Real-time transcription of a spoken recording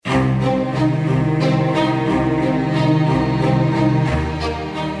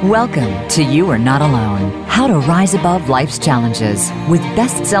Welcome to You Are Not Alone, How to Rise Above Life's Challenges with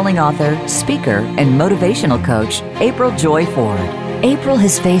best-selling author, speaker, and motivational coach, April Joy Ford. April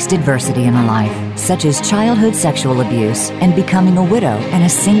has faced adversity in her life, such as childhood sexual abuse and becoming a widow and a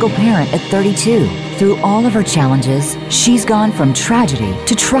single parent at 32. Through all of her challenges, she's gone from tragedy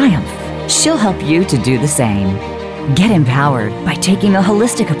to triumph. She'll help you to do the same. Get empowered by taking a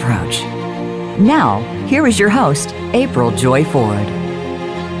holistic approach. Now, here is your host, April Joy Ford.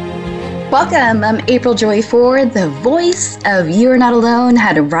 Welcome, I'm April Joy Ford, the voice of You Are Not Alone,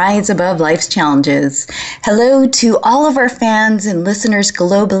 How to Rise Above Life's Challenges. Hello to all of our fans and listeners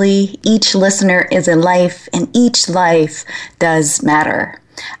globally. Each listener is a life, and each life does matter.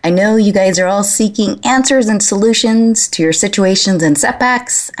 I know you guys are all seeking answers and solutions to your situations and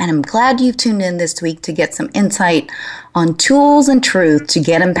setbacks, and I'm glad you've tuned in this week to get some insight on tools and truth to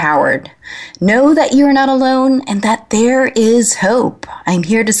get empowered. Know that you're not alone and that there is hope. I'm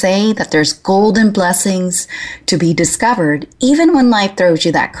here to say that there's golden blessings to be discovered even when life throws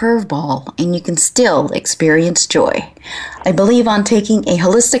you that curveball and you can still experience joy. I believe on taking a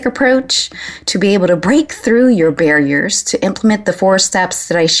holistic approach to be able to break through your barriers to implement the 4 steps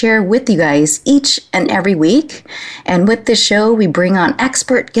that I share with you guys each and every week. And with this show, we bring on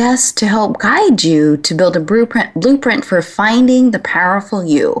expert guests to help guide you to build a blueprint for finding the powerful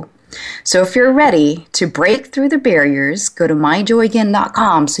you. So if you're ready to break through the barriers, go to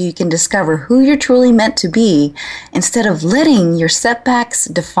myjoyagain.com so you can discover who you're truly meant to be instead of letting your setbacks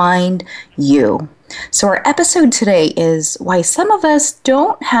define you. So our episode today is why some of us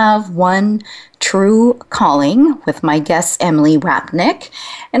don't have one true calling with my guest, Emily Wapnick.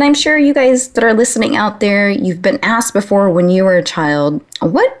 And I'm sure you guys that are listening out there, you've been asked before when you were a child,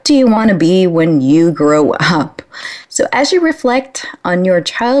 what do you want to be when you grow up? So as you reflect on your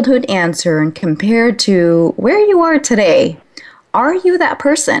childhood answer and compare to where you are today, are you that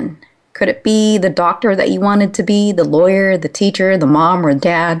person? Could it be the doctor that you wanted to be, the lawyer, the teacher, the mom, or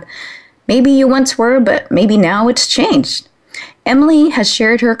dad? Maybe you once were, but maybe now it's changed. Emily has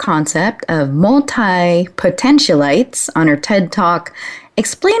shared her concept of multi-potentialites on her TED Talk,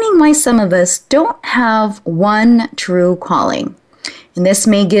 explaining why some of us don't have one true calling. And this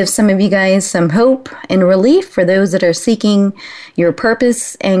may give some of you guys some hope and relief for those that are seeking your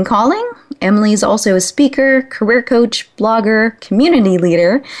purpose and calling. Emily is also a speaker, career coach, blogger, community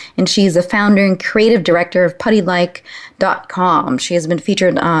leader, and she's the founder and creative director of puttylike.com. She has been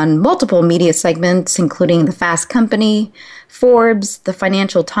featured on multiple media segments, including The Fast Company, Forbes, The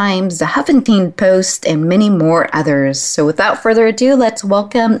Financial Times, The Huffington Post, and many more others. So without further ado, let's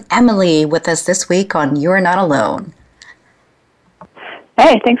welcome Emily with us this week on You're Not Alone.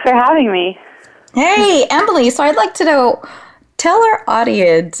 Hey, thanks for having me. Hey, Emily. So I'd like to know, tell our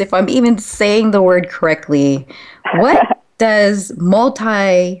audience, if I'm even saying the word correctly, what does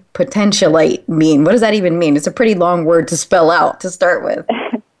multi-potentialite mean? What does that even mean? It's a pretty long word to spell out to start with.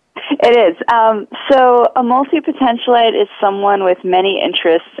 It is. So a multi-potentialite is someone with many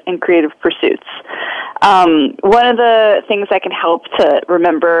interests and creative pursuits. One of the things that can help to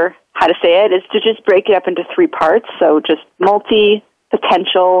remember how to say it is to just break it up into 3 parts. So just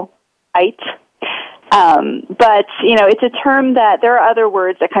multi-potentialite. But, you know, it's a term that there are other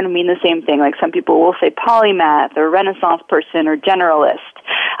words that kind of mean the same thing. Like some people will say polymath or Renaissance person or generalist.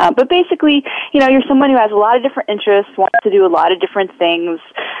 But basically, you know, you're someone who has a lot of different interests, wants to do a lot of different things.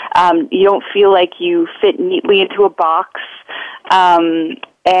 You don't feel like you fit neatly into a box.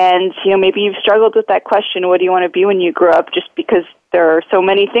 And, you know, maybe you've struggled with that question, what do you want to be when you grow up, just because there are so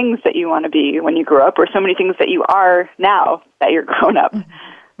many things that you want to be when you grow up or so many things that you are now that you're grown up.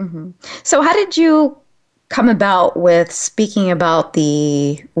 Mm-hmm. So how did you come about with speaking about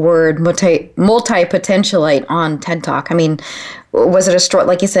the word multi-potentialite on TED Talk? I mean, was it a struggle,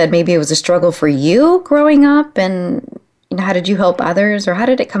 like you said, maybe it was a struggle for you growing up, and you know, how did you help others, or how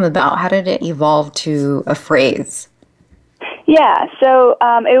did it come about? How did it evolve to a phrase? Yeah, so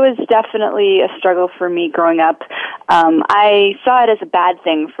it was definitely a struggle for me growing up. I saw it as a bad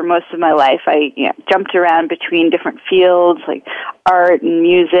thing for most of my life. I jumped around between different fields like art and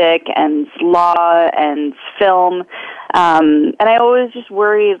music and law and film. And I always just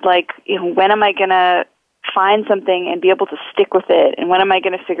worried, like, you know, when am I going to find something and be able to stick with it, and when am I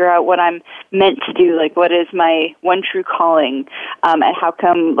going to figure out what I'm meant to do, like what is my one true calling, and how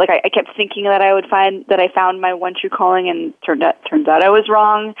come, like I kept thinking that I found my one true calling, and turns out I was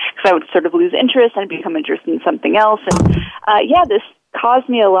wrong, because I would sort of lose interest and become interested in something else, and this caused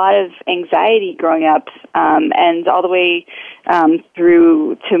me a lot of anxiety growing up, and all the way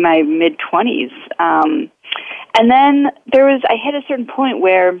through to my mid-20s, and then I hit a certain point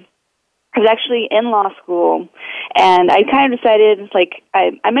where I was actually in law school, and I kind of decided, like,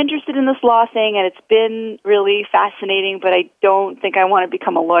 I'm interested in this law thing, and it's been really fascinating, but I don't think I want to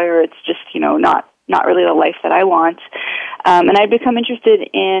become a lawyer. It's just, not really the life that I want. And I'd become interested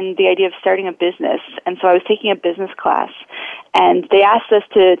in the idea of starting a business, and so I was taking a business class, and they asked us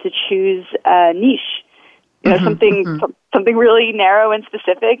to choose a niche. Something really narrow and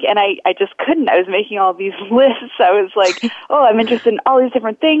specific, and I just couldn't. I was making all these lists. I was like, oh, I'm interested in all these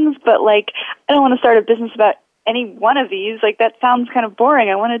different things, but, like, I don't want to start a business about any one of these. Like, that sounds kind of boring.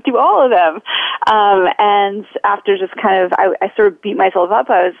 I want to do all of them. And after just kind of, I sort of beat myself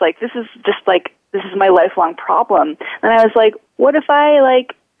up. I was like, this is my lifelong problem. And I was like, what if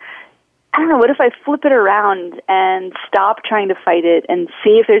what if I flip it around and stop trying to fight it and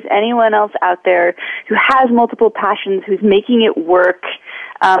see if there's anyone else out there who has multiple passions, who's making it work.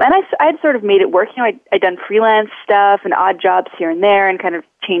 And I'd sort of made it work. I'd done freelance stuff and odd jobs here and there and kind of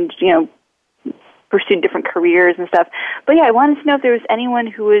changed, pursued different careers and stuff. But yeah, I wanted to know if there was anyone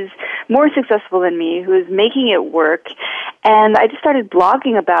who was more successful than me, who was making it work. And I just started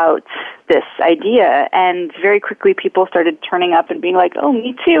blogging about this idea, and very quickly people started turning up and being like, oh,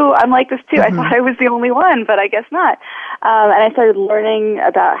 me too, I'm like this too. I thought I was the only one, but I guess not. And I started learning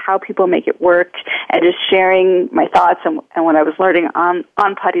about how people make it work and just sharing my thoughts and what I was learning on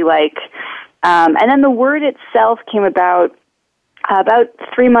Putty Like. And then the word itself came about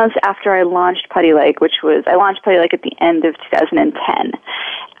 3 months after I launched Putty Like, I launched Putty Like at the end of 2010.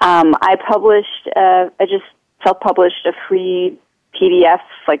 I just self-published a free PDF,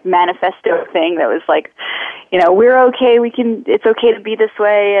 like, manifesto thing that was like, we're okay, it's okay to be this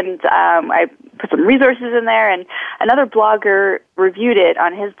way, and I put some resources in there, and another blogger reviewed it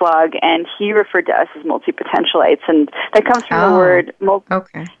on his blog, and he referred to us as multi-potentialites, and that comes from the word,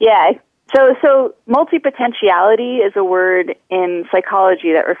 okay. Yeah. So multi-potentiality is a word in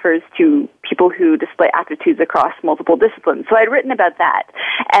psychology that refers to people who display aptitudes across multiple disciplines. So I'd written about that.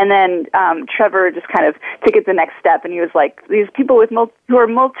 And then Trevor just kind of took it the next step, and he was like, these people who are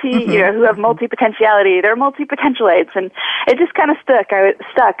who have multi-potentiality, they're multi-potentialites. And it just kind of stuck. I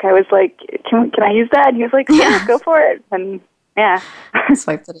was like, can I use that? And he was like, yeah, go for it. And yeah.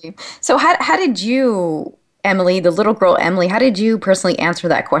 So how did you... Emily, the little girl Emily, how did you personally answer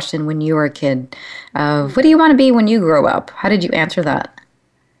that question when you were a kid? What do you want to be when you grow up? How did you answer that?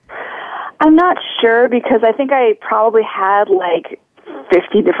 I'm not sure, because I think I probably had like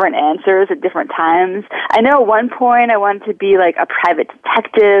 50 different answers at different times. I know at one point I wanted to be like a private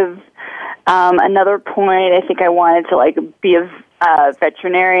detective. Another point, I think I wanted to be a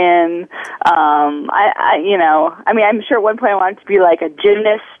veterinarian. I'm sure at one point I wanted to be like a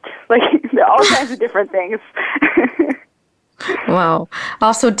gymnast, like all kinds of different things. Wow.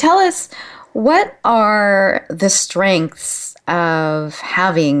 Also, tell us, what are the strengths of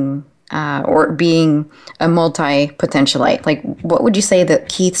having or being a multi-potentialite? Like, what would you say the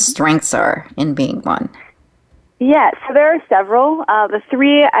key strengths are in being one? Yeah, so there are several. The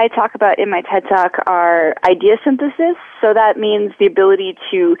three I talk about in my TED Talk are idea synthesis. So that means the ability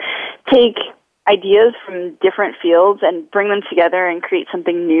to take ideas from different fields and bring them together and create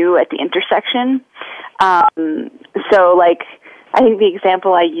something new at the intersection. I think the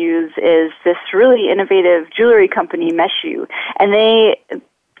example I use is this really innovative jewelry company, Meshu, and they...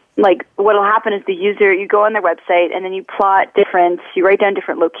 what will happen is you go on their website and then you write down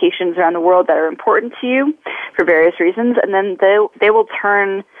different locations around the world that are important to you for various reasons, and then they will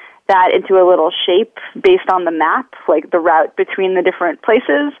turn that into a little shape based on the map, like the route between the different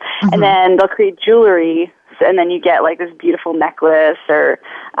places, and then they'll create jewelry, and then you get like this beautiful necklace or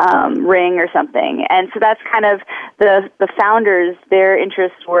ring or something. And so that's kind of the founders, their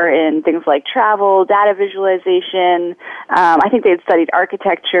interests were in things like travel, data visualization. I think they had studied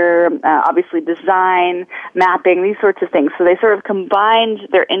architecture, obviously design, mapping, these sorts of things. So they sort of combined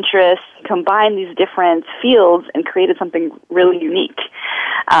their interests, combined these different fields, and created something really unique.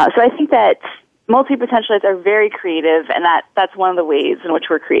 So I think that multi-potentialites are very creative, and that's one of the ways in which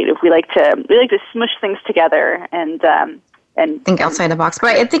we're creative. We like to smush things together and think outside the box.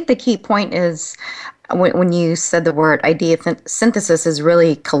 But I think the key point is when you said the word idea synthesis is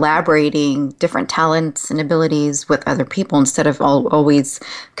really collaborating different talents and abilities with other people instead of always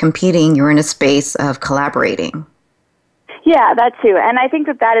competing. You're in a space of collaborating. Yeah, that too. And I think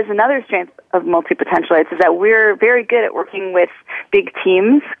that is another strength of multi-potentialites, is that we're very good at working with big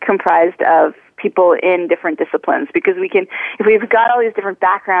teams comprised of people in different disciplines, because if we've got all these different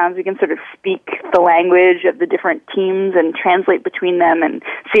backgrounds, we can sort of speak the language of the different teams and translate between them and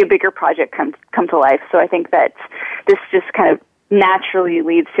see a bigger project come to life. So I think that this just kind of naturally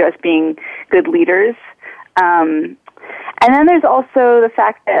leads to us being good leaders. And then there's also the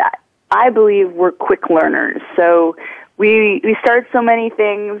fact that I believe we're quick learners. So we start so many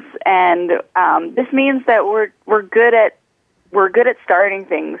things, and this means that we're good at starting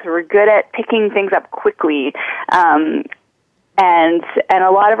things. We're good at picking things up quickly. And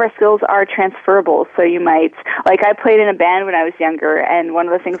a lot of our skills are transferable. So you might, like I played in a band when I was younger, and one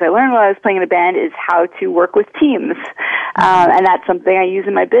of the things I learned while I was playing in a band is how to work with teams. And that's something I use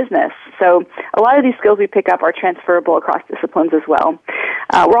in my business. So a lot of these skills we pick up are transferable across disciplines as well.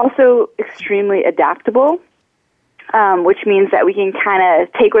 We're also extremely adaptable. Which means that we can kind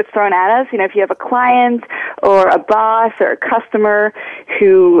of take what's thrown at us. You know, if you have a client or a boss or a customer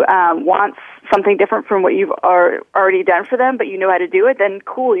who wants something different from what you've already done for them, but you know how to do it, then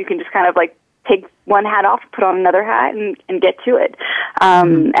cool, you can just kind of like take one hat off, put on another hat, and get to it.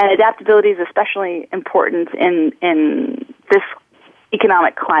 And adaptability is especially important in this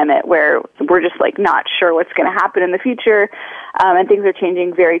economic climate where we're just like not sure what's going to happen in the future, and things are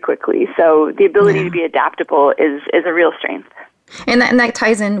changing very quickly. So the ability to be adaptable is a real strength. And that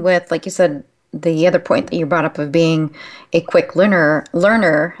ties in with, like you said, the other point that you brought up of being a quick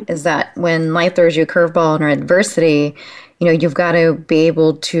learner is that when life throws you a curveball or adversity, you know, you've got to be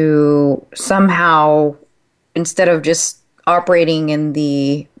able to somehow, instead of just operating in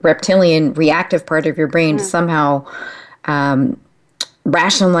the reptilian reactive part of your brain, to somehow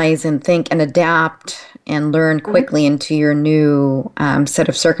rationalize and think and adapt and learn quickly into your new set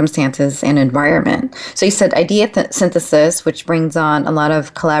of circumstances and environment. So you said idea synthesis, which brings on a lot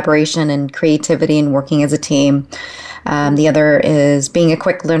of collaboration and creativity and working as a team. The other is being a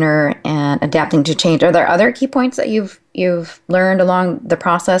quick learner and adapting to change. Are there other key points that you've learned along the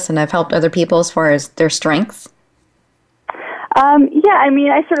process and have helped other people as far as their strengths? Yeah, I mean,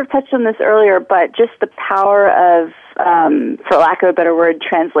 I sort of touched on this earlier, but just the power of, for lack of a better word,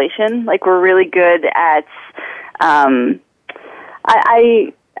 translation. Like, we're really good at, I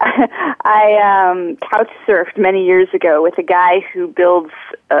couch surfed many years ago with a guy who builds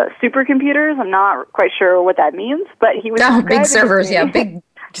supercomputers. I'm not quite sure what that means, but he was big servers, big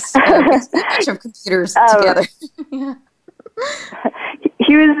bunch of computers together. Yeah.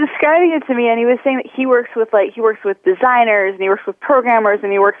 He was describing it to me, and he was saying that he works with designers, and he works with programmers,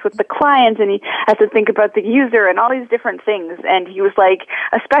 and he works with the client, and he has to think about the user and all these different things. And he was like,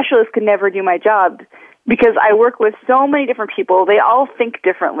 a specialist could never do my job because I work with so many different people. They all think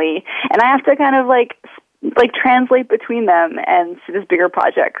differently, and I have to kind of like translate between them and see this bigger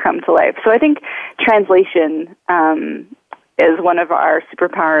project come to life. So I think translation is one of our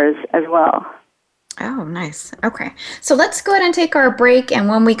superpowers as well. Oh, nice. Okay. So let's go ahead and take our break. And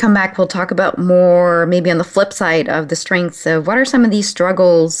when we come back, we'll talk about more, maybe on the flip side of the strengths of what are some of these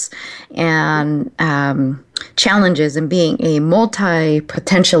struggles and challenges in being a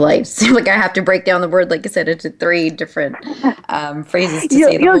multi-potentialite. Seems like I have to break down the word, like I said, into 3 different phrases to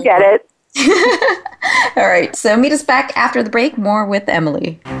say the You'll get it. All right. So meet us back after the break. More with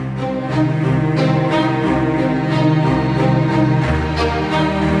Emily.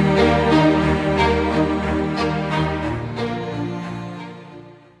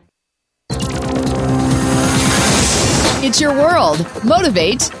 It's your world.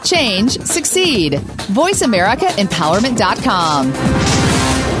 Motivate, change, succeed.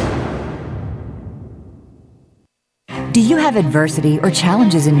 VoiceAmericaEmpowerment.com. Do you have adversity or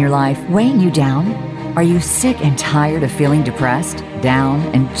challenges in your life weighing you down? Are you sick and tired of feeling depressed, down,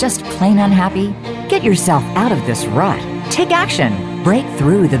 and just plain unhappy? Get yourself out of this rut. Take action. Break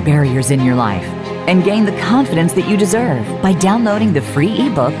through the barriers in your life and gain the confidence that you deserve by downloading the free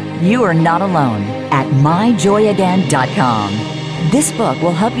ebook, You Are Not Alone, at myjoyagain.com. This book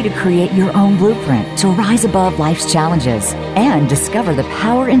will help you to create your own blueprint to rise above life's challenges and discover the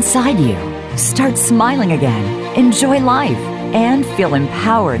power inside you. Start smiling again, enjoy life, and feel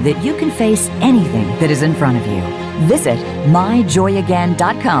empowered that you can face anything that is in front of you. Visit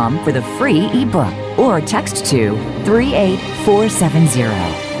myjoyagain.com for the free ebook or text to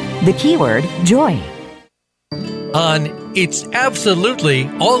 38470. The keyword joy. On It's Absolutely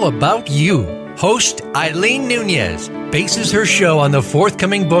All About You, host Eileen Nunez bases her show on the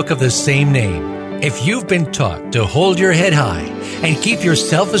forthcoming book of the same name. If you've been taught to hold your head high and keep your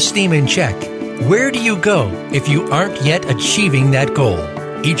self-esteem in check, where do you go if you aren't yet achieving that goal?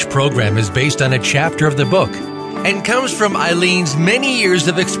 Each program is based on a chapter of the book and comes from Eileen's many years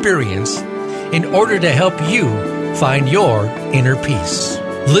of experience in order to help you find your inner peace.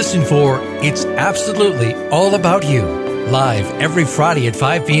 Listen for It's Absolutely All About You, live every Friday at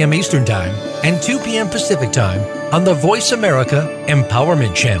 5 p.m. Eastern Time and 2 p.m. Pacific Time on the Voice America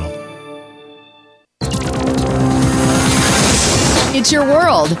Empowerment Channel. It's your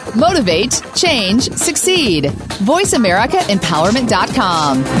world. Motivate, change, succeed.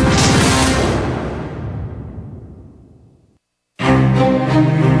 VoiceAmericaEmpowerment.com.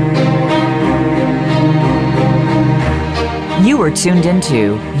 You were tuned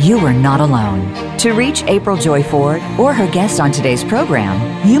into You Are Not Alone. To reach April Joy Ford or her guest on today's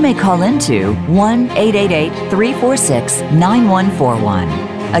program, you may call into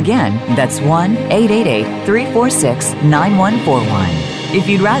 1-888-346-9141. Again, that's 1-888-346-9141. If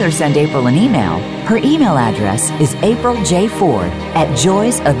you'd rather send April an email, her email address is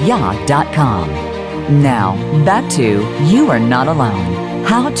apriljford@joysofyah.com. Now, back to You Are Not Alone.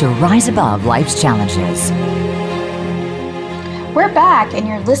 How to rise above life's challenges. We're back, and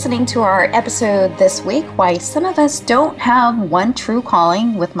you're listening to our episode this week, Why Some of Us Don't Have One True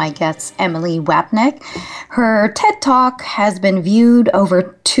Calling, with my guest, Emily Wapnick. Her TED Talk has been viewed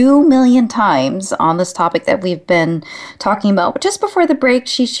over 2 million times on this topic that we've been talking about. But just before the break,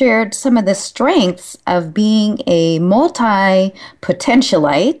 she shared some of the strengths of being a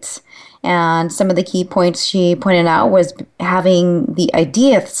multi-potentialite. And some of the key points she pointed out was having the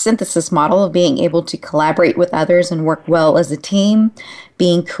idea synthesis model of being able to collaborate with others and work well as a team,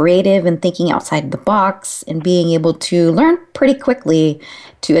 being creative and thinking outside the box, and being able to learn pretty quickly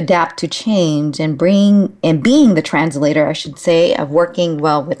to adapt to change and being the translator, I should say, of working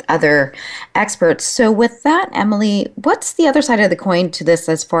well with other experts. So with that, Emily, what's the other side of the coin to this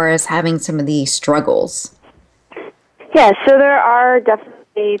as far as having some of these struggles? Yeah, so there are definitely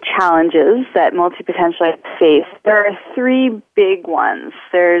challenges that multi-potentialites face. There are 3 big ones.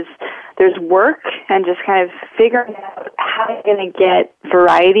 There's work and just kind of figuring out how you're going to get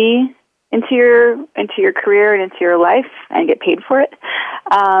variety into your career and into your life and get paid for it.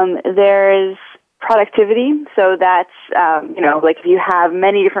 There's productivity, so that's like if you have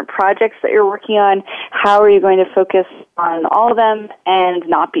many different projects that you're working on, how are you going to focus on all of them and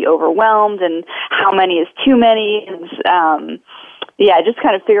not be overwhelmed, and how many is too many, and just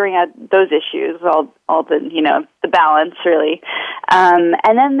kind of figuring out those issues, all the the balance really.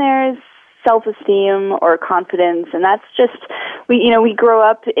 And then there's self-esteem or confidence, and that's just we grow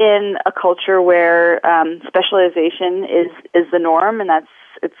up in a culture where specialization is the norm, and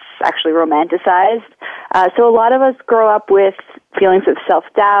it's actually romanticized. So a lot of us grow up with feelings of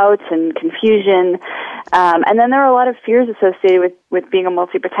self-doubt and confusion, and then there are a lot of fears associated with being a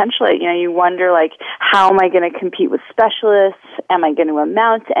multi-potentialite. You wonder, like, how am I going to compete with specialists? Am I going to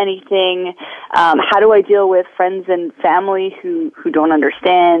amount to anything? How do I deal with friends and family who don't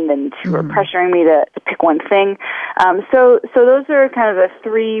understand and who are pressuring me to pick one thing? So those are kind of the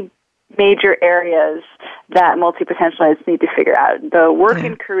 3 major areas that multi-potentialites need to figure out: the work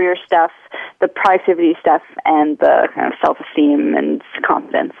and career stuff, the productivity stuff, and the kind of self-esteem and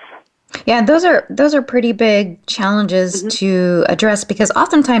confidence. Yeah, those are pretty big challenges to address, because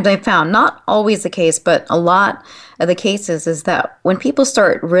oftentimes I've found, not always the case, but a lot of the cases, is that when people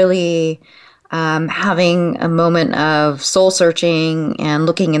start really having a moment of soul searching and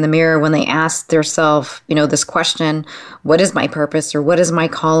looking in the mirror, when they ask themselves, this question, what is my purpose, or what is my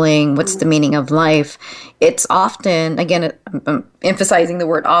calling? What's the meaning of life? It's often, again, I'm emphasizing the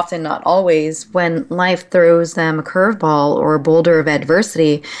word often, not always, when life throws them a curveball or a boulder of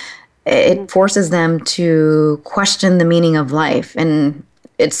adversity, it forces them to question the meaning of life. And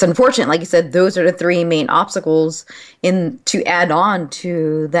it's unfortunate, like you said, those are the 3 main obstacles to add on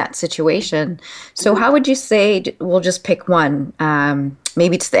to that situation. So how would you say, we'll just pick one,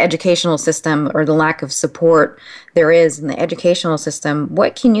 maybe it's the educational system or the lack of support there is in the educational system.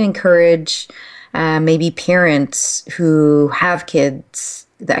 What can you encourage maybe parents who have kids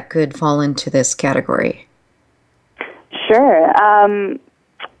that could fall into this category? Sure.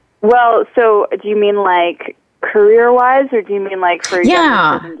 Well, so do you mean like career-wise, or do you mean like for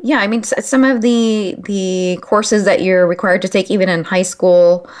Yeah. I mean, some of the courses that you're required to take, even in high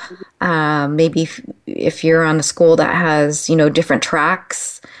school, maybe if you're on a school that has, different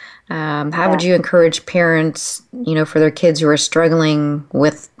tracks, how would you encourage parents, for their kids who are struggling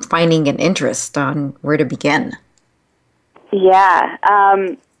with finding an interest on where to begin? Yeah.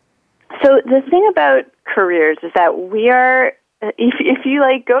 So the thing about careers is that we are, if you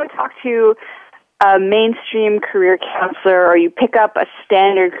go talk to a mainstream career counselor, or you pick up a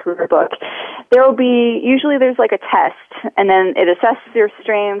standard career book, there will be, usually there's like a test, and then it assesses your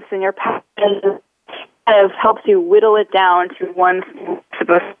strengths and your passions, kind of helps you whittle it down to one thing it's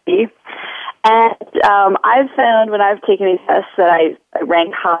supposed to be. And I've found when I've taken these tests that I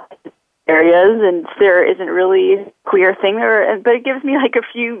rank high in areas, and there isn't really a clear thing there, but it gives me like a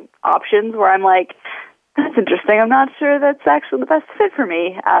few options where I'm like, that's interesting. I'm not sure that's actually the best fit for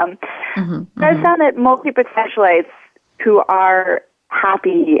me. I found that multi-potentialites who are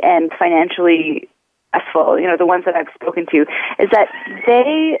happy and financially successful, the ones that I've spoken to, is that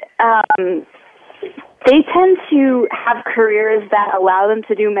they tend to have careers that allow them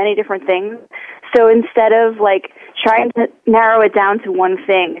to do many different things. So instead of like trying to narrow it down to one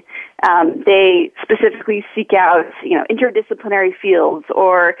thing, they specifically seek out, interdisciplinary fields,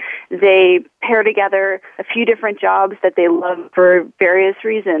 or they pair together a few different jobs that they love for various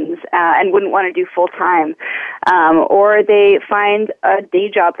reasons and wouldn't want to do full time, or they find a day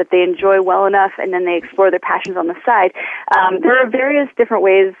job that they enjoy well enough, and then they explore their passions on the side. There are various different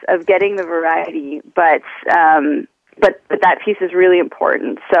ways of getting the variety, but that piece is really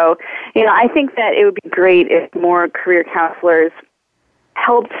important. So, I think that it would be great if more career counselors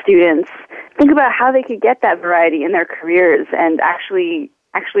helped students think about how they could get that variety in their careers and actually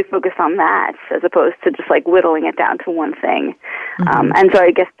focus on that as opposed to just like whittling it down to one thing. Mm-hmm. And so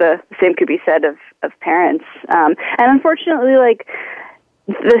I guess the same could be said of parents. And unfortunately, like,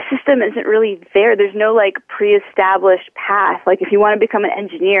 the system isn't really there. There's no like pre-established path. Like if you want to become an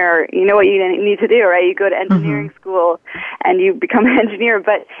engineer, you know what you need to do, right? You go to engineering school and you become an engineer,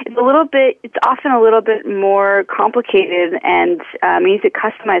 but it's often a little bit more complicated, and you need to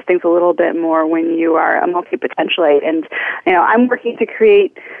customize things a little bit more when you are a multi-potentialite. And, I'm working to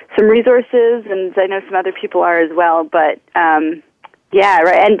create some resources, and I know some other people are as well, but, yeah,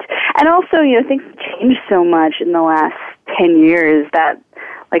 right. And also, things have changed so much in the last 10 years that,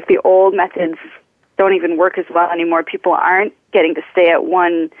 like, the old methods don't even work as well anymore. People aren't getting to stay at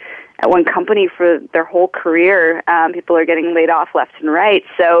one company for their whole career. People are getting laid off left and right.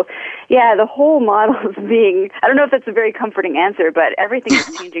 So, yeah, the whole model is I don't know if that's a very comforting answer, but everything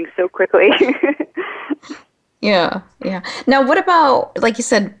is changing so quickly. Yeah. Now, what about, like you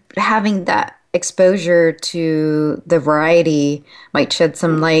said, having that exposure to the variety might shed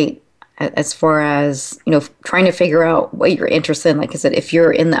some light as far as, trying to figure out what you're interested in. Like I said, if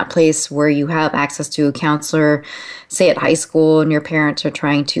you're in that place where you have access to a counselor, say at high school, and your parents are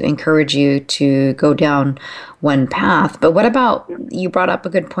trying to encourage you to go down one path. But what about, you brought up a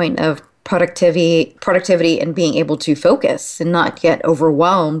good point of productivity and being able to focus and not get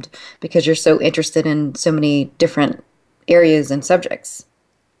overwhelmed because you're so interested in so many different areas and subjects.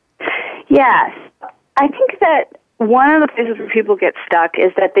 Yes. I think that one of the places where people get stuck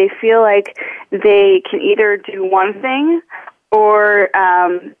is that they feel like they can either do one thing, or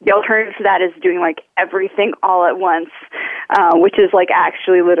the alternative to that is doing like everything all at once, which is like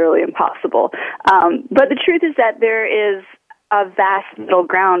actually literally impossible. But the truth is that there is a vast middle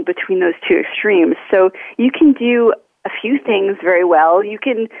ground between those two extremes. So you can do a few things very well. You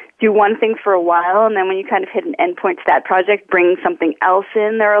can do one thing for a while, and then when you kind of hit an endpoint to that project, bring something else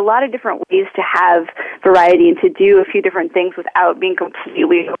in. There are a lot of different ways to have variety and to do a few different things without being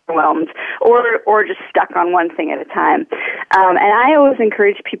completely overwhelmed or just stuck on one thing at a time. And I always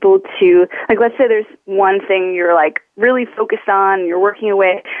encourage people to, like, let's say there's one thing you're like really focused on, you're working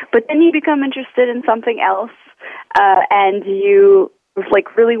away, but then you become interested in something else, and you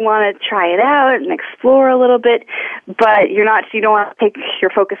like really want to try it out and explore a little bit, but you don't want to take your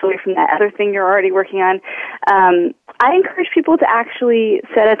focus away from that other thing you're already working on. I encourage people to actually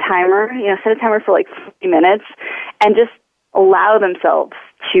set a timer for like 50 minutes and just allow themselves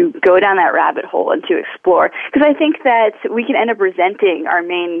to go down that rabbit hole and to explore. Because I think that we can end up resenting our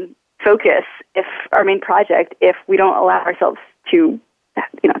main focus, our main project, if we don't allow ourselves to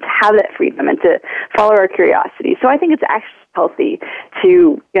have that freedom and to follow our curiosity. So I think it's actually healthy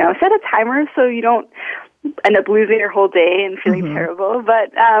to, set a timer so you don't end up losing your whole day and feeling terrible.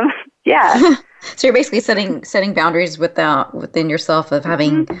 But, yeah. So you're basically setting boundaries within yourself of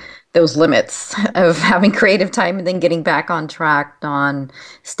having those limits of having creative time and then getting back on track on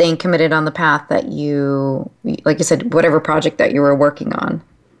staying committed on the path that you, like you said, whatever project that you were working on.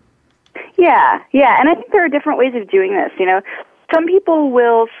 Yeah. And I think there are different ways of doing this, Some people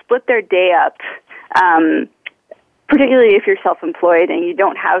will split their day up, particularly if you're self-employed and you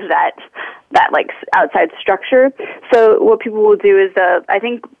don't have that like outside structure. So what people will do is, I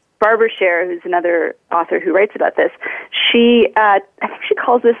think Barbara Sher, who's another author who writes about this, I think she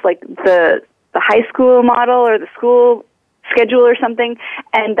calls this like the high school model or the school schedule or something,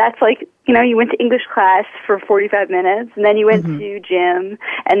 and that's like, you went to English class for 45 minutes, and then you went to gym,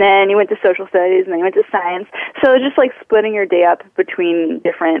 and then you went to social studies, and then you went to science. So just like splitting your day up between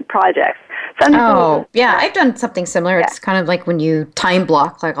different projects. I've done something similar. Yeah. It's kind of like when you time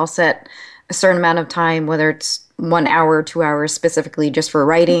block, like I'll set a certain amount of time, whether it's 1 hour, 2 hours specifically just for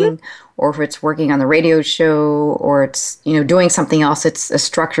writing, or if it's working on the radio show, or it's, doing something else, it's a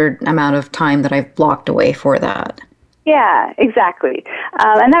structured amount of time that I've blocked away for that. Yeah, exactly.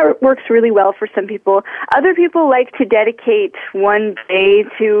 And that works really well for some people. Other people like to dedicate one day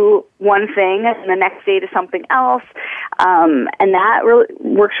to one thing and the next day to something else. And that really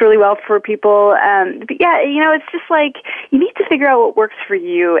works really well for people. But yeah, it's just like you need to figure out what works for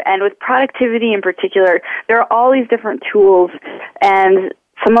you. And with productivity in particular, there are all these different tools, and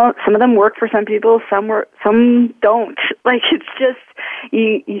some of them work for some people, some don't. Like, it's just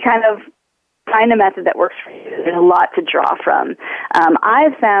you kind of find a method that works for you. There's a lot to draw from.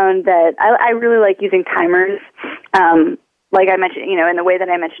 I've found that I really like using timers, like I mentioned, in the way that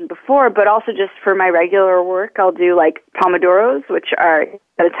I mentioned before, but also just for my regular work, I'll do like Pomodoros, which are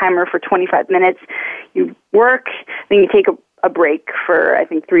at a timer for 25 minutes. You work, then you take a break for, I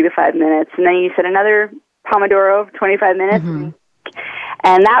think, 3 to 5 minutes, and then you set another Pomodoro of 25 minutes,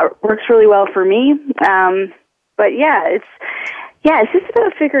 and that works really well for me. But yeah, it's just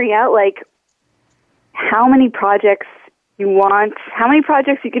about figuring out, like, how many projects you want, how many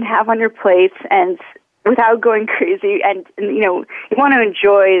projects you can have on your plate, and without going crazy, and you want to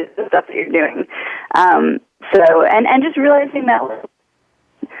enjoy the stuff that you're doing. And just realizing that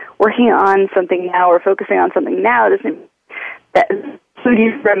working on something now or focusing on something now doesn't that exclude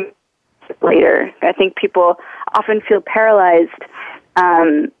you from later. I think people often feel paralyzed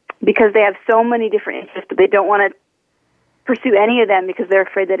because they have so many different interests, but they don't want to pursue any of them because they're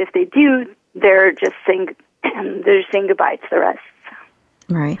afraid that if they do, they're just saying goodbye to the rest.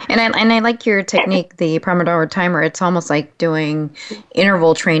 Right. And I like your technique, the Pomodoro timer. It's almost like doing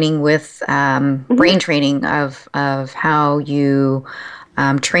interval training with brain training of how you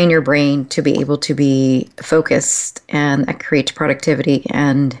train your brain to be able to be focused, and that creates productivity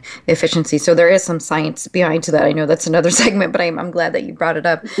and efficiency. So there is some science behind to that. I know that's another segment, but I'm glad that you brought it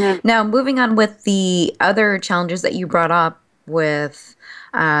up. Now, moving on with the other challenges that you brought up with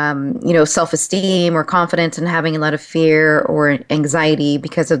self-esteem or confidence, and having a lot of fear or anxiety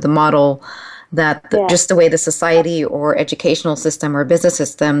because of the model that just the way the society or educational system or business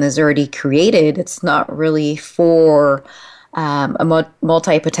system is already created. It's not really for a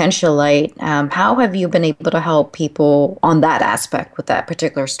multi-potentialite. How have you been able to help people on that aspect with that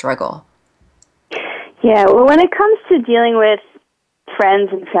particular struggle? Yeah, well, when it comes to dealing with friends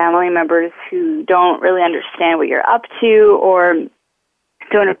and family members who don't really understand what you're up to, or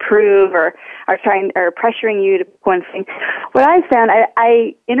don't approve, or are pressuring you to one thing, what I found,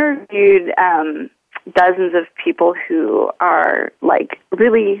 I interviewed dozens of people who are like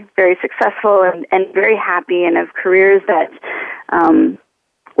really very successful and very happy and have careers that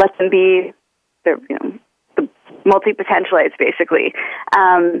let them be the multi-potentialites, basically.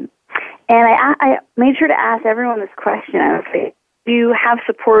 And I made sure to ask everyone this question. I was like, do you have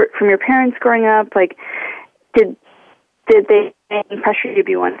support from your parents growing up? Like, did they pressure you to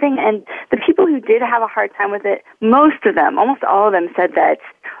be one thing? And the people who did have a hard time with it, most of them, almost all of them, said that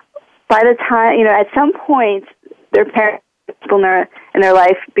by the time, at some point, their parents in their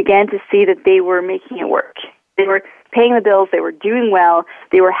life began to see that they were making it work. They were paying the bills, they were doing well,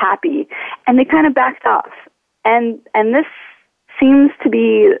 they were happy, and they kind of backed off. And this seems to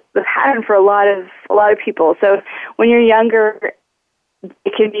be the pattern for a lot of people. So when you're younger,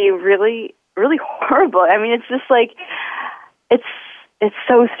 it can be really, really horrible. I mean, it's just like, it's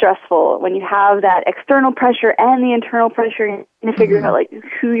so stressful when you have that external pressure and the internal pressure to figure out like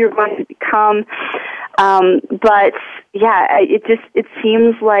who you're going to become. But yeah, it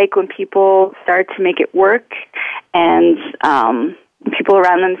seems like when people start to make it work, and people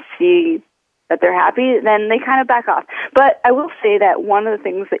around them see that they're happy, then they kind of back off. But I will say that one of the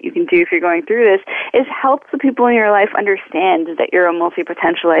things that you can do if you're going through this is help the people in your life understand that you're a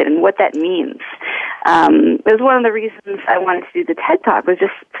multi-potentialite and what that means. It was one of the reasons I wanted to do the TED Talk, was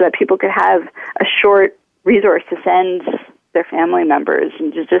just so that people could have a short resource to send their family members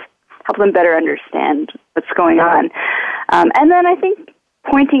and just help them better understand what's going on. And then I think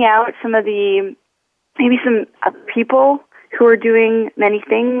pointing out some other people who are doing many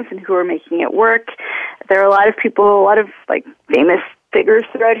things and who are making it work. There are a lot of people, a lot of like famous figures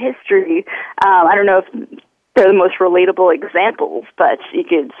throughout history. I don't know if they're the most relatable examples, but you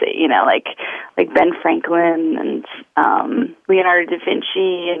could say, like Ben Franklin and Leonardo da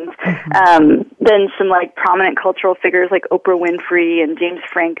Vinci, and then some like prominent cultural figures like Oprah Winfrey and James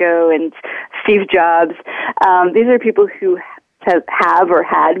Franco and Steve Jobs. These are people who have or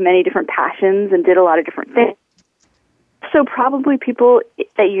had many different passions and did a lot of different things. So probably people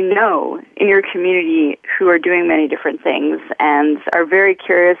that you know in your community who are doing many different things and are very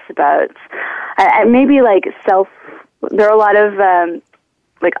curious about, maybe like there are a lot of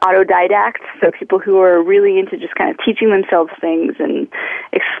like autodidacts, so people who are really into just kind of teaching themselves things and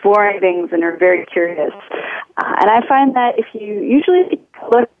exploring things and are very curious. And I find that if you usually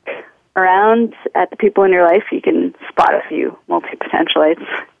look around at the people in your life, you can spot a few multi-potentialites.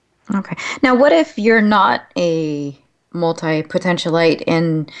 Okay. Now, what if you're not a multi-potentialite,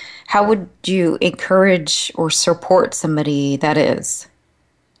 and how would you encourage or support somebody that is?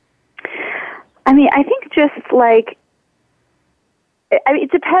 I mean, I think just like,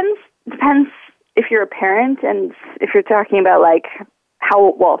 it depends if you're a parent and if you're talking about like how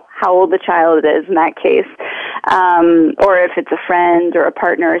old the child is in that case, or if it's a friend or a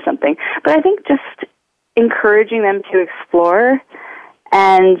partner or something. But I think just encouraging them to explore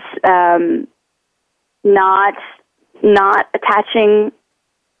and not attaching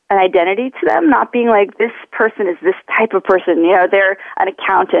an identity to them, not being like, this person is this type of person, they're an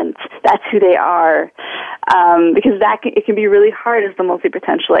accountant, that's who they are, because it can be really hard as the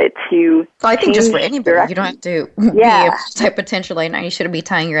multi-potentialite to I think just for anybody, you don't have to be a multi-potentialite, and you shouldn't be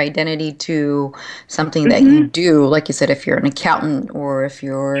tying your identity to something that you do, like you said, if you're an accountant or if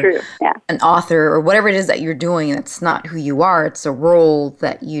you're an author or whatever it is that you're doing, that's not who you are, it's a role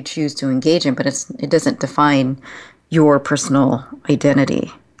that you choose to engage in, but it doesn't define your personal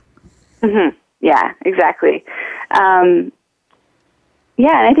identity. Mm-hmm. Yeah, exactly. And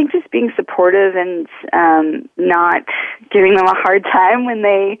I think just being supportive and not giving them a hard time when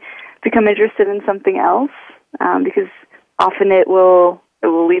they become interested in something else, because often it will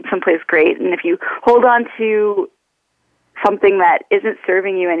lead someplace great. And if you hold on to something that isn't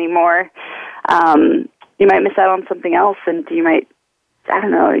serving you anymore, you might miss out on something else, and you might,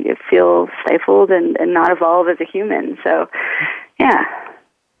 you feel stifled and not evolve as a human. So, yeah.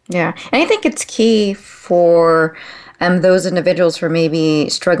 Yeah, and I think it's key for those individuals who are maybe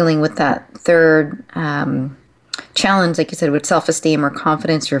struggling with that third challenge, like you said, with self-esteem or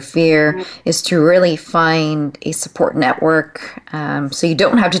confidence or fear, is to really find a support network. So you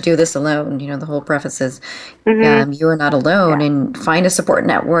don't have to do this alone. The whole preface is you are not alone, and find a support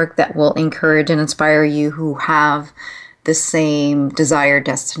network that will encourage and inspire you who have the same desired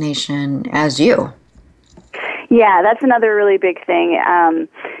destination as you. Yeah, that's another really big thing.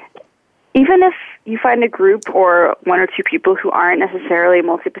 Even if you find a group or one or two people who aren't necessarily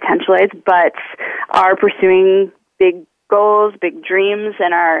multi-potentialites but are pursuing big goals, big dreams,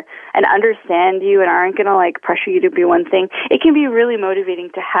 and understand you and aren't going to like pressure you to be one thing, it can be really motivating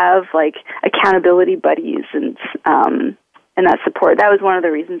to have like accountability buddies and that support. That was one of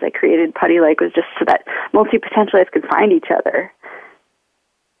the reasons I created Putty Like, was just so that multi-potentialites could find each other.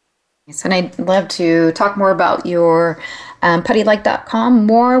 And I'd love to talk more about your puttylike.com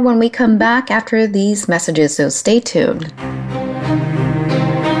more when we come back after these messages, so stay tuned.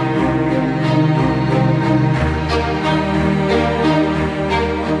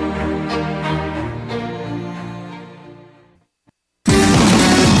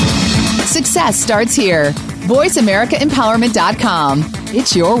 Success starts here. VoiceAmericaEmpowerment.com.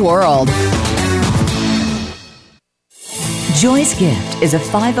 It's your world. Joy's Gift is a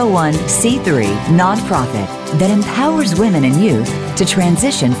 501c3 nonprofit that empowers women and youth to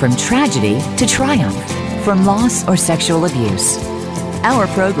transition from tragedy to triumph, from loss or sexual abuse. Our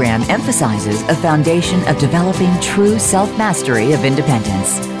program emphasizes a foundation of developing true self-mastery of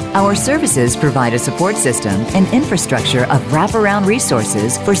independence. Our services provide a support system and infrastructure of wraparound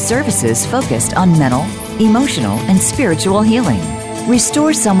resources for services focused on mental, emotional, and spiritual healing.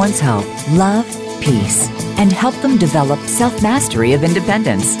 Restore someone's hope, love, peace, and help them develop self-mastery of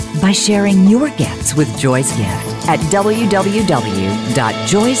independence by sharing your gifts with Joy's Gift at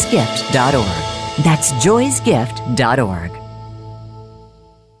www.joysgift.org. That's joysgift.org.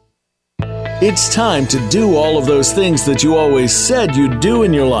 It's time to do all of those things that you always said you'd do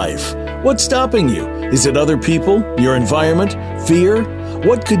in your life. What's stopping you? Is it other people, your environment, fear?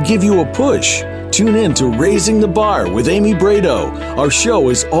 What could give you a push? Tune in to Raising the Bar with Amy Brado. Our show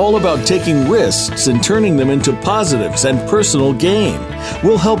is all about taking risks and turning them into positives and personal gain.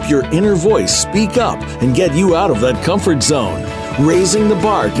 We'll help your inner voice speak up and get you out of that comfort zone. Raising the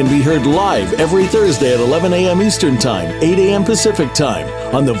Bar can be heard live every Thursday at 11 a.m. Eastern Time, 8 a.m. Pacific Time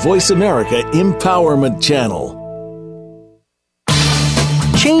on the Voice America Empowerment Channel.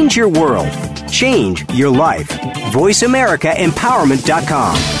 Change your world. Change your life.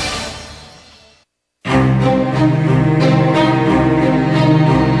 VoiceAmericaEmpowerment.com.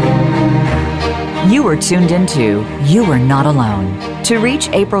 You are tuned into You Are Not Alone. To reach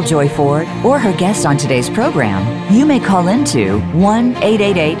April Joy Ford or her guest on today's program, you may call into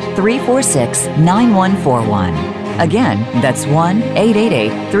 1-888-346-9141. Again, that's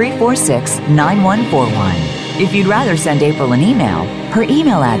 1-888-346-9141. If you'd rather send April an email, her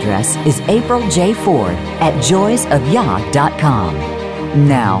email address is apriljford@joysofyah.com.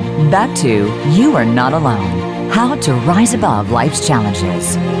 Now, back to You Are Not Alone. How to Rise Above Life's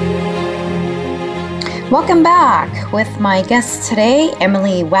Challenges. Welcome back with my guest today,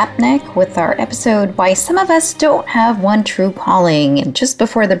 Emily Wapnick, with our episode, Why Some of Us Don't Have One True Calling. And just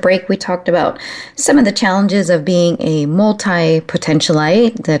before the break, we talked about some of the challenges of being a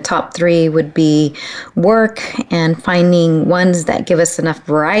multi-potentialite. The top 3 would be work and finding ones that give us enough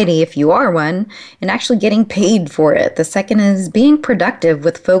variety if you are one, and actually getting paid for it. The second is being productive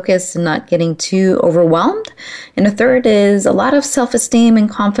with focus and not getting too overwhelmed. And the third is a lot of self-esteem and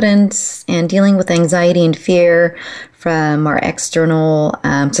confidence and dealing with anxiety and fear from our external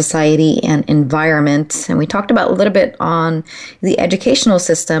society and environment. And we talked about a little bit on the educational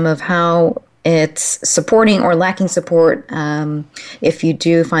system of how it's supporting or lacking support if you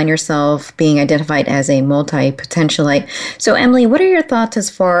do find yourself being identified as a multi-potentialite. So Emily, what are your thoughts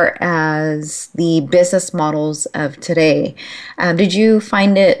as far as the business models of today? Did you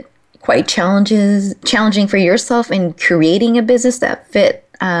find it quite challenging for yourself in creating a business that fit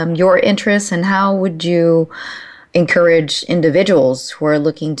your interests, and how would you encourage individuals who are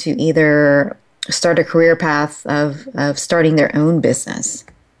looking to either start a career path of starting their own business?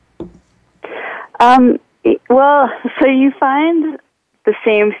 Well, so you find the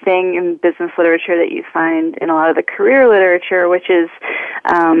same thing in business literature that you find in a lot of the career literature, which is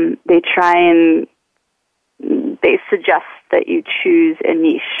they suggest that you choose a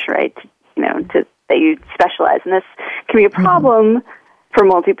niche, right? That you specialize. And this can be a problem for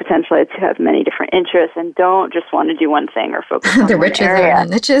multi-potentialites who have many different interests and don't just want to do one thing or focus on the one riches area. Are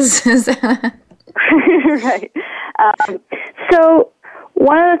the niches. Right. So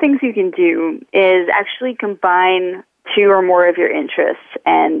one of the things you can do is actually combine 2 or more of your interests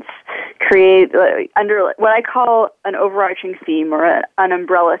and create under what I call an overarching theme or an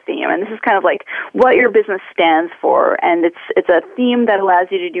umbrella theme. And this is kind of like what your business stands for, and it's a theme that allows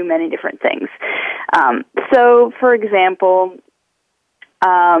you to do many different things. So, for example,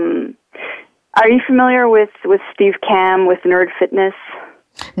 are you familiar with Steve Kamb with Nerd Fitness?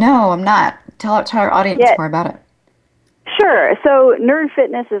 No, I'm not. Tell our audience more about it. Sure. So Nerd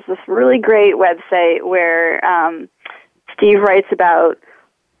Fitness is this really great website where Steve writes about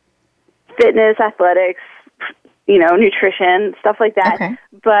fitness, athletics, nutrition, stuff like that. Okay.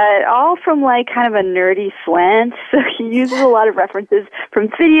 But all from like kind of a nerdy slant. So he uses a lot of references from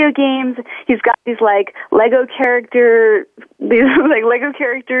video games. He's got these like Lego characters in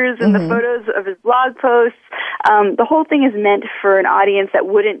the photos of his blog posts. The whole thing is meant for an audience that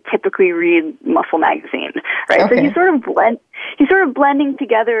wouldn't typically read Muscle Magazine, right? Okay. So he's sort of blending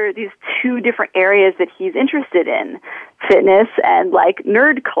together these 2 different areas that he's interested in, fitness and like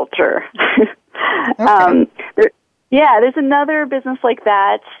nerd culture. Okay. There's another business like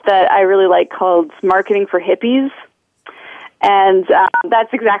that I really like called Marketing for Hippies. And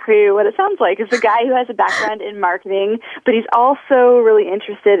that's exactly what it sounds like. It's a guy who has a background in marketing, but he's also really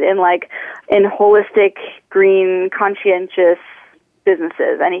interested in holistic, green, conscientious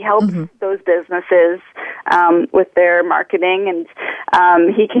businesses. And he helps those businesses with their marketing.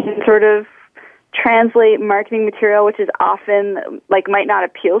 And he can sort of translate marketing material, which is often might not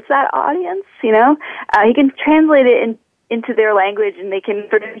appeal to that audience. He can translate it into their language, and they can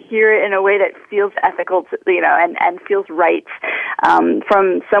sort of hear it in a way that feels ethical, and feels right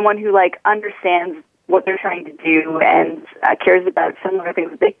from someone who understands what they're trying to do and cares about similar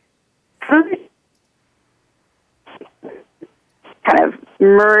things that they kind of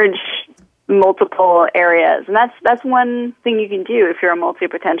merge multiple areas. And that's one thing you can do if you're a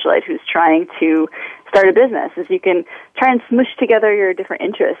multi-potentialite who's trying to start a business, is you can try and smush together your different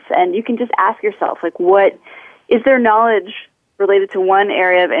interests, and you can just ask yourself, what is there knowledge related to one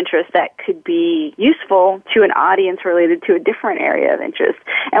area of interest that could be useful to an audience related to a different area of interest?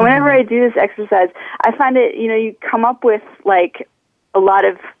 And whenever I do this exercise, I find it, you come up with a lot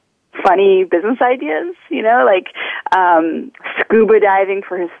of funny business ideas, scuba diving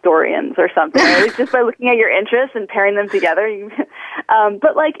for historians or something, right? Just by looking at your interests and pairing them together.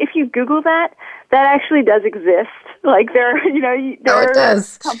 But if you Google that actually does exist. There are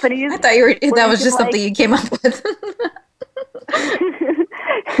companies. I thought that was just something you came up with.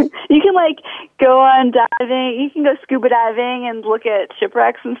 You can go on diving. You can go scuba diving and look at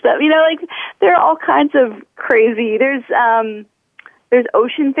shipwrecks and stuff. There are all kinds of crazy. There's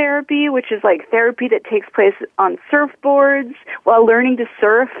ocean therapy, which is therapy that takes place on surfboards while learning to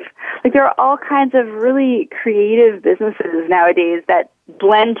surf. There are all kinds of really creative businesses nowadays that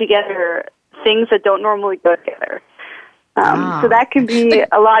blend together things that don't normally go together. So that can be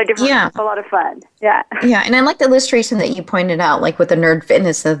a lot of fun. Yeah. Yeah, and I like the illustration that you pointed out, with the Nerd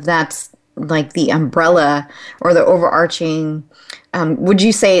Fitness, of that's the umbrella or the overarching. Would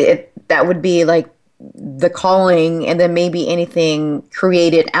you say that would be the calling, and then maybe anything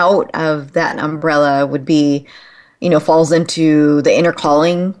created out of that umbrella would be, falls into the inner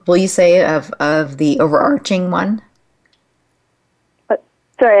calling, will you say, of the overarching one?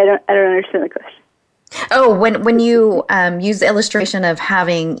 Sorry, I don't understand the question. Oh, when you use the illustration of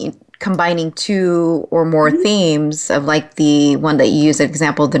combining two or more themes, of like the one that you use as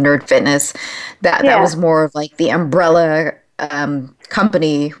example, the Nerd Fitness, that was more of like the umbrella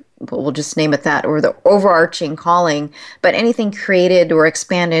company, we'll just name it that, or the overarching calling. But anything created or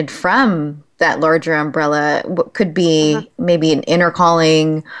expanded from that larger umbrella could be maybe an inner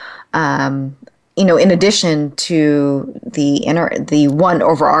calling, in addition to the one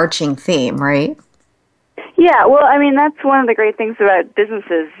overarching theme, right? Yeah, well, I mean, that's one of the great things about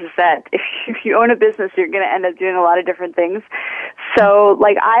businesses is that if you own a business, you're going to end up doing a lot of different things. So,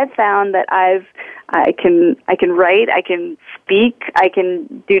 like, I've found that I can write, I can speak, I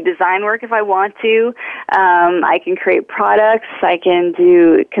can do design work if I want to, I can create products, I can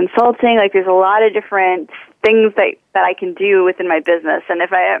do consulting. Like, there's a lot of different things that I can do within my business. And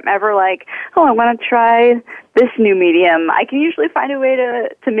if I am ever like, I want to try this new medium, I can usually find a way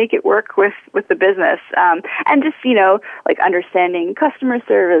to make it work with the business. And just, like understanding customer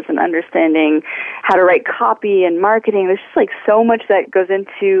service and understanding how to write copy and marketing. There's just like so much that goes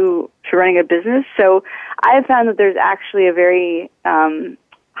into running a business. So I have found that there's actually a very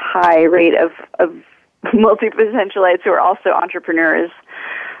high rate of multi-potentialites who are also entrepreneurs.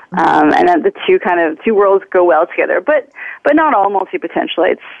 And that the two worlds go well together. But not all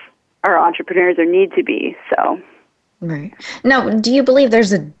multi-potentialites are entrepreneurs or need to be, so. Right. Now, do you believe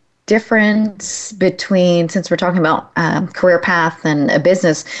there's a difference between, since we're talking about career path and a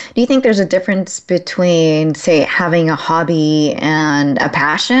business, do you think there's a difference between, say, having a hobby and a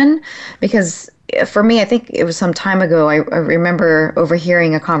passion? Because for me, I think it was some time ago, I remember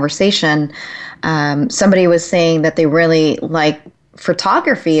overhearing a conversation. Somebody was saying that they really like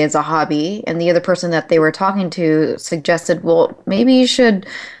photography as a hobby, and the other person that they were talking to suggested, well, maybe you should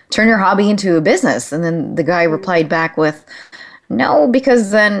turn your hobby into a business. And then the guy replied back with, no,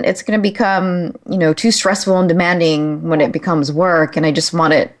 because then it's going to become, too stressful and demanding when it becomes work, and I just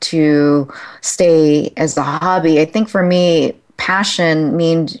want it to stay as a hobby. I think for me, passion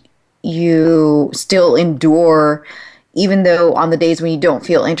means you still endure, even though on the days when you don't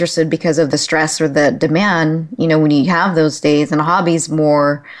feel interested because of the stress or the demand, when you have those days, and a hobby's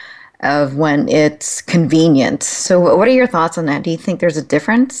more of when it's convenient. So what are your thoughts on that? Do you think there's a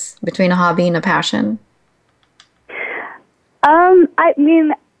difference between a hobby and a passion? I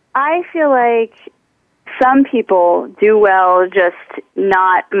mean, I feel like some people do well just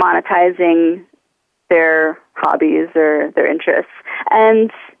not monetizing their hobbies or their interests.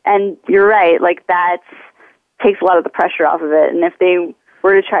 And you're right, like that takes a lot of the pressure off of it. And if they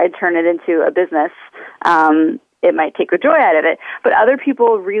were to try to turn it into a business, it might take the joy out of it. But other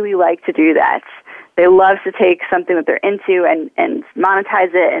people really like to do that. They love to take something that they're into and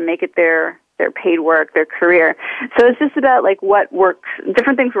monetize it and make it their paid work, their career. So it's just about like what works.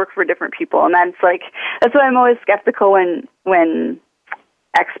 Different things work for different people, and that's why I'm always skeptical when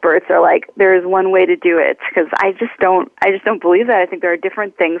experts are like, there's one way to do it, because I just don't believe that. I think there are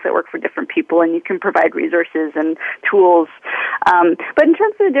different things that work for different people, and you can provide resources and tools. But in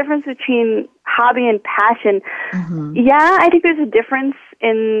terms of the difference between hobby and passion, yeah, I think there's a difference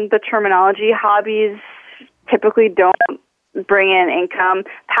in the terminology. Hobbies typically don't bring in income.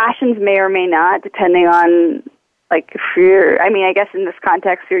 Passions may or may not, depending on, like, if you're, I mean, I guess in this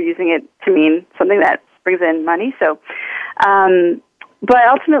context, you're using it to mean something that brings in money. So, but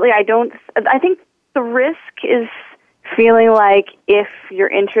ultimately, I think the risk is feeling like if your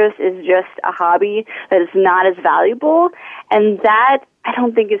interest is just a hobby, that it's not as valuable. And that, I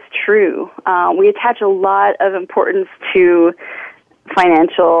don't think is true. We attach a lot of importance to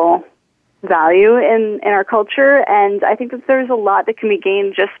financial value in our culture, and I think that there's a lot that can be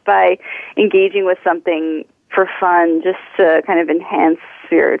gained just by engaging with something for fun, just to kind of enhance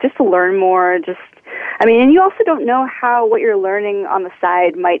just to learn more, and you also don't know how what you're learning on the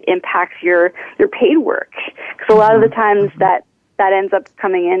side might impact your paid work, because a lot of the times that ends up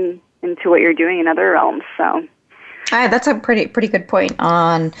coming into what you're doing in other realms, so. That's a pretty good point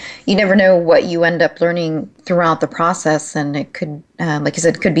on, you never know what you end up learning throughout the process, and it could, like you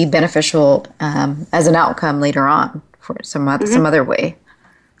said, could be beneficial as an outcome later on for some other way.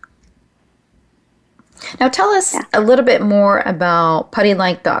 Now tell us a little bit more about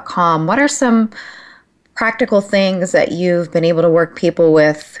puttylike.com. What are some practical things that you've been able to work people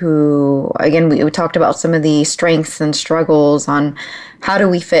with who, again, we talked about some of the strengths and struggles on how do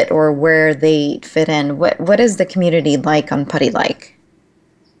we fit or where they fit in. What is the community like on Puttylike?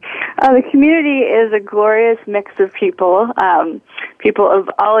 The community is a glorious mix of people, people of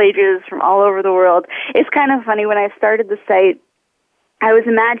all ages from all over the world. It's kind of funny, when I started the site, I was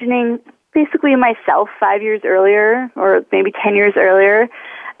imagining basically myself 5 years earlier, or maybe 10 years earlier,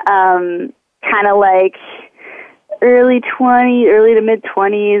 kind of like early to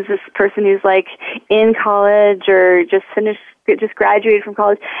mid-20s, this person who's like in college or just graduated from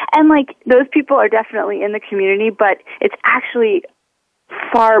college. And like those people are definitely in the community, but it's actually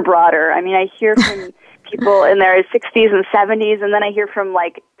far broader. I mean, I hear from people in their 60s and 70s, and then I hear from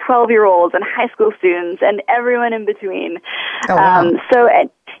like 12-year-olds and high school students and everyone in between. Oh, wow. And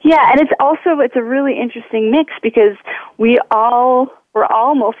it's a really interesting mix because we're all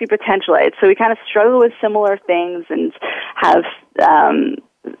multi-potentialites, so we kind of struggle with similar things and have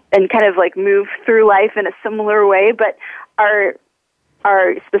and kind of like move through life in a similar way, but our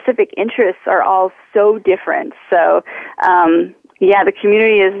specific interests are all so different. So the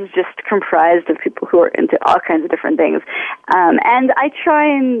community is just comprised of people who are into all kinds of different things, and I try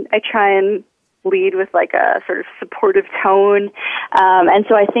and lead with like a sort of supportive tone, and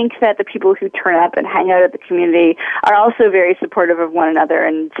so I think that the people who turn up and hang out at the community are also very supportive of one another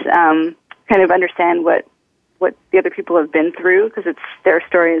and kind of understand what the other people have been through, because it's their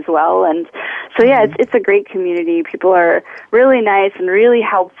story as well. And so it's a great community. People are really nice and really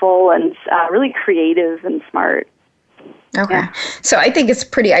helpful and really creative and smart. Okay. Yeah. So I think it's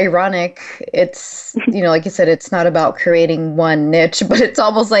pretty ironic. It's, like you said, it's not about creating one niche, but it's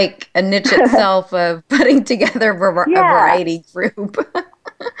almost like a niche itself of putting together a variety group.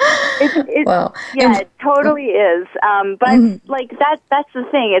 It totally is. But like that's the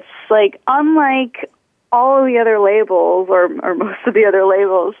thing. It's like, unlike all of the other labels or most of the other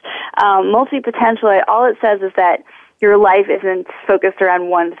labels, multi-potentialite, all it says is that your life isn't focused around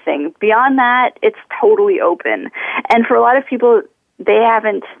one thing. Beyond that, it's totally open. And for a lot of people, they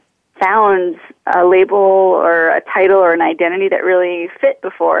haven't found a label or a title or an identity that really fit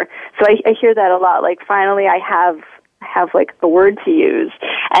before. So I hear that a lot. Like, finally, I have like a word to use,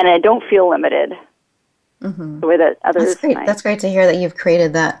 and I don't feel limited. The way that others. That's great. Might. That's great to hear that you've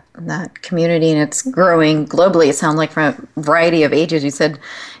created that community, and it's growing globally. It sounds like from a variety of ages. You said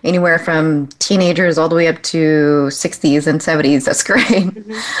anywhere from teenagers all the way up to 60s and 70s. That's great.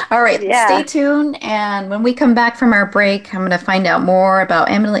 All right, stay tuned, and when we come back from our break, I'm going to find out more about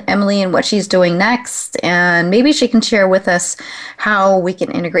Emily and what she's doing next, and maybe she can share with us how we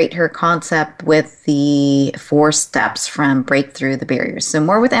can integrate her concept with the 4 steps from Break Through the Barriers. So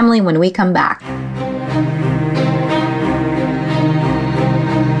more with Emily when we come back.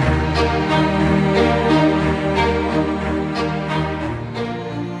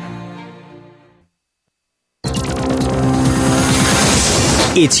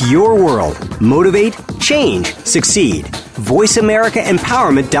 It's your world. Motivate, change, succeed.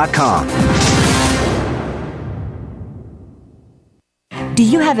 VoiceAmericaEmpowerment.com. Do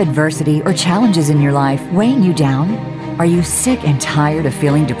you have adversity or challenges in your life weighing you down? Are you sick and tired of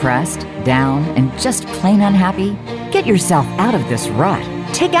feeling depressed, down, and just plain unhappy? Get yourself out of this rut.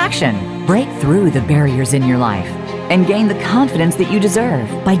 Take action. Break through the barriers in your life and gain the confidence that you deserve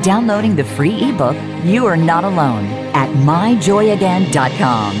by downloading the free ebook, You Are Not Alone, at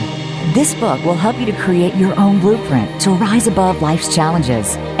myjoyagain.com. This book will help you to create your own blueprint to rise above life's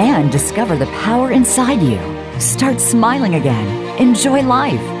challenges and discover the power inside you. Start smiling again, enjoy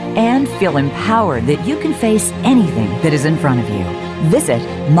life, and feel empowered that you can face anything that is in front of you. Visit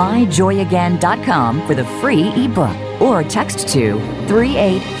myjoyagain.com for the free ebook or text to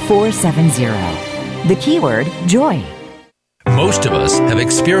 38470. The keyword joy. Most of us have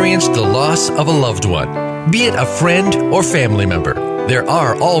experienced the loss of a loved one, be it a friend or family member. There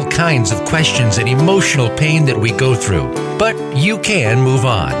are all kinds of questions and emotional pain that we go through, but you can move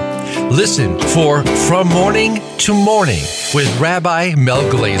on. Listen for From Morning to Morning with Rabbi Mel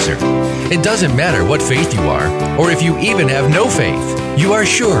Glazer. It doesn't matter what faith you are, or if you even have no faith. You are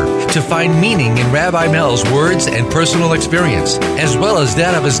sure to find meaning in Rabbi Mel's words and personal experience, as well as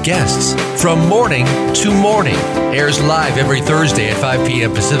that of his guests. From Morning to Morning airs live every Thursday at 5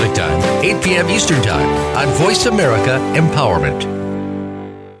 p.m. Pacific Time, 8 p.m. Eastern Time on Voice America Empowerment.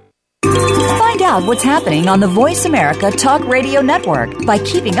 Find out what's happening on the Voice America Talk Radio Network by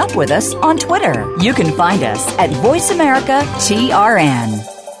keeping up with us on Twitter. You can find us at Voice America TRN.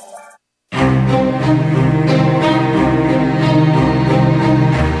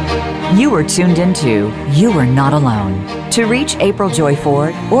 You are tuned into You Are Not Alone. To reach April Joy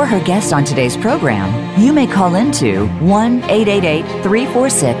Ford or her guest on today's program, you may call into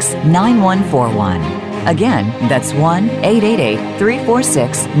 1-888-346-9141. Again, that's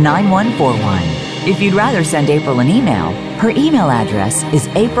 1-888-346-9141. If you'd rather send April an email, her email address is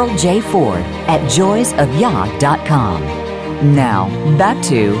apriljford@joysofya.com. Now, back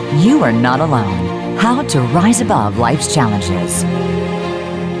to You Are Not Alone, How to Rise Above Life's Challenges.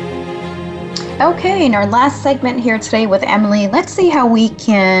 Okay, in our last segment here today with Emily, let's see how we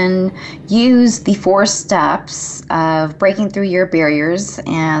can use the 4 steps of breaking through your barriers.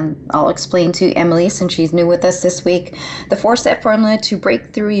 And I'll explain to Emily, since she's new with us this week, the 4-step formula to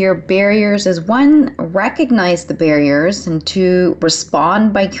break through your barriers is 1, recognize the barriers, and 2,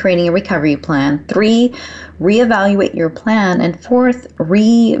 respond by creating a recovery plan, 3, reevaluate your plan, and 4th,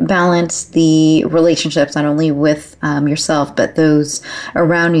 rebalance the relationships, not only with yourself, but those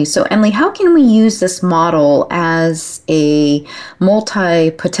around you. So, Emily, how can we use this model as a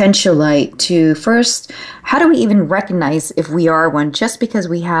multi-potentialite to first, how do we even recognize if we are one just because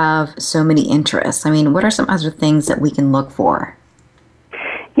we have so many interests? I mean, what are some other things that we can look for?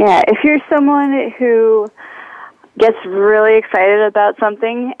 Yeah, if you're someone who gets really excited about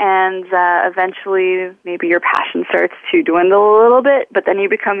something and eventually maybe your passion starts to dwindle a little bit, but then you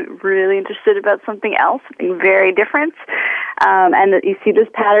become really interested about something else, something very different, and that you see this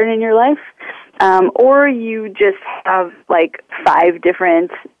pattern in your life, or you just have like 5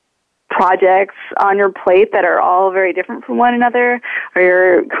 different projects on your plate that are all very different from one another, or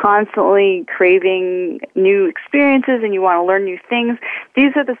you're constantly craving new experiences and you want to learn new things.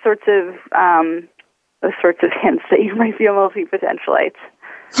 These are the sorts of hints that you might be a multi-potentialite.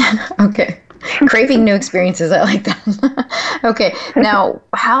 Okay. Craving new experiences. I like that. Okay. Now,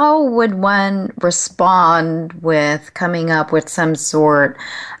 how would one respond with coming up with some sort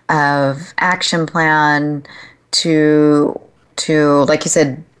of action plan to like you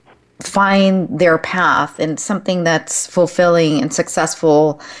said, find their path and something that's fulfilling and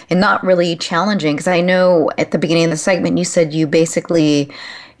successful and not really challenging? Because I know at the beginning of the segment, you said you basically,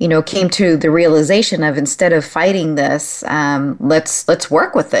 came to the realization of, instead of fighting this, let's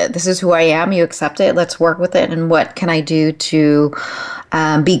work with it. This is who I am. You accept it. Let's work with it. And what can I do to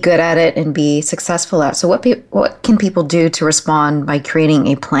be good at it and be successful at? So what can people do to respond by creating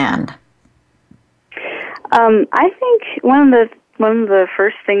a plan? I think one of the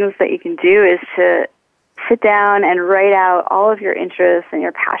first things that you can do is to sit down and write out all of your interests and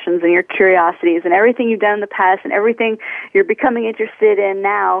your passions and your curiosities and everything you've done in the past and everything you're becoming interested in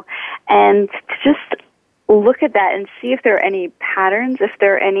now, and to just look at that and see if there are any patterns, if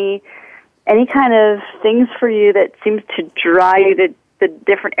there are any kind of things for you that seems to draw you to the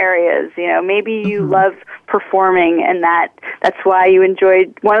different areas. Maybe you love performing, and that's why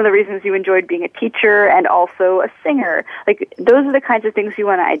one of the reasons you enjoyed being a teacher and also a singer. Like, those are the kinds of things you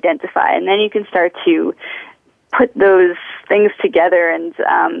want to identify, and then you can start to put those things together and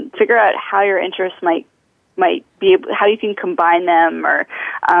figure out how your interests might be able, how you can combine them, or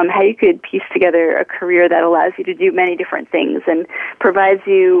how you could piece together a career that allows you to do many different things and provides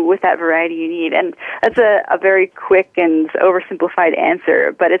you with that variety you need. And that's a very quick and oversimplified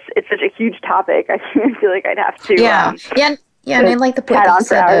answer, but it's such a huge topic. I feel like I'd have to and I like the point you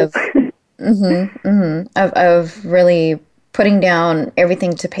said of really putting down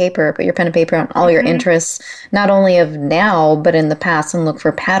everything to paper, put your pen and paper on all your interests, not only of now, but in the past, and look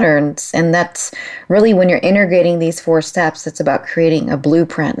for patterns. And that's really, when you're integrating these 4 steps, it's about creating a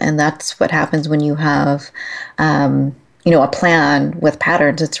blueprint. And that's what happens when you have, a plan with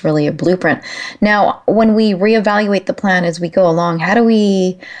patterns. It's really a blueprint. Now, when we reevaluate the plan as we go along, how do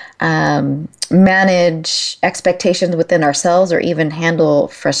we manage expectations within ourselves, or even handle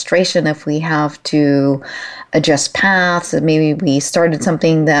frustration if we have to adjust paths? And maybe we started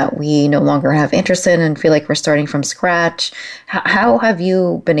something that we no longer have interest in and feel like we're starting from scratch. How have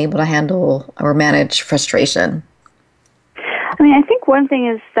you been able to handle or manage frustration? I mean, I think one thing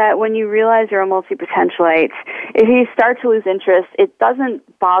is that when you realize you're a multi-potentialite, if you start to lose interest, it doesn't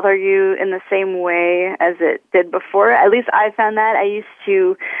bother you in the same way as it did before. At least I found that. I used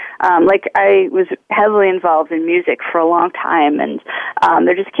to, I was heavily involved in music for a long time, and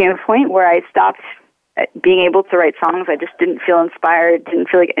there just came a point where I stopped being able to write songs. I just didn't feel inspired, didn't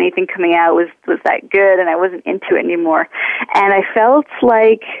feel like anything coming out was that good, and I wasn't into it anymore. And I felt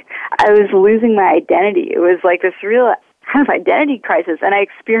like I was losing my identity. It was like this real kind of identity crisis, and I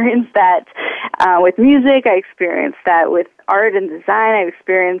experienced that with music. I experienced that with art and design. I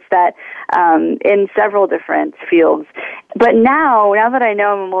experienced that in several different fields. But now that I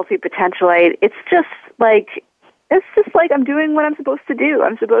know I'm a multi-potentialite, it's just like I'm doing what I'm supposed to do.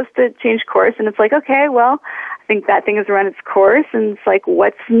 I'm supposed to change course, and it's like, okay, well, I think that thing has run its course, and it's like,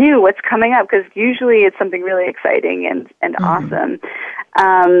 what's new? What's coming up? Because usually it's something really exciting and awesome.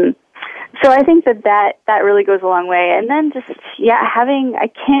 So I think that really goes a long way. And then just,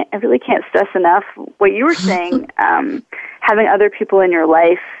 I really can't stress enough what you were saying, having other people in your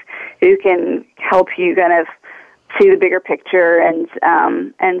life who can help you kind of see the bigger picture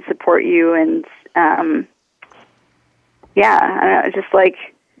and support you. And, I don't know, just like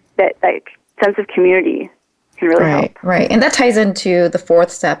that sense of community can really help. Right. And that ties into the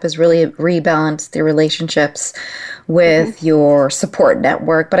fourth step, is really rebalance the relationships with your support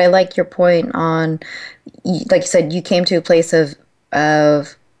network. But I like your point on, like you said, you came to a place of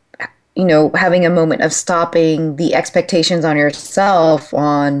having a moment of stopping the expectations on yourself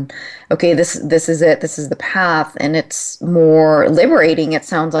on, okay, this is it, this is the path. And it's more liberating, it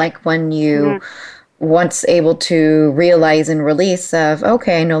sounds like, when you once able to realize and release of,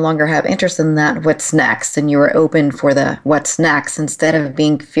 okay, I no longer have interest in that, what's next? And you were open for the what's next instead of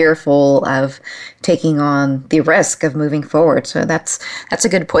being fearful of taking on the risk of moving forward. So that's a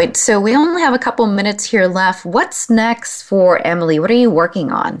good point. So we only have a couple minutes here left. What's next for Emily? What are you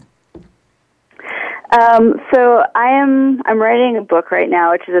working on? So I'm writing a book right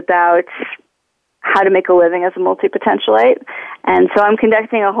now, which is about how to make a living as a multi-potentialite. And so I'm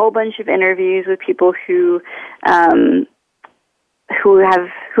conducting a whole bunch of interviews with people who have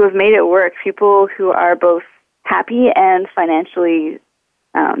made it work, people who are both happy and financially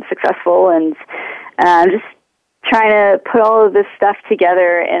successful, and just trying to put all of this stuff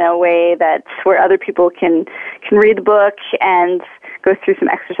together in a way that's where other people can read the book and go through some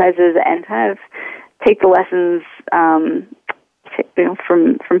exercises and kind of take the lessons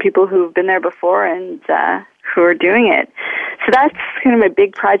from people who've been there before and who are doing it. So that's kind of my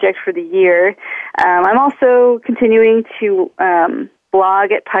big project for the year. I'm also continuing to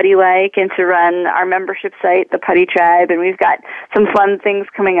blog at Putty Like and to run our membership site, the Putty Tribe, and we've got some fun things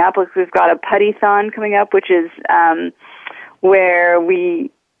coming up. Like we've got a Putty-thon coming up, which is where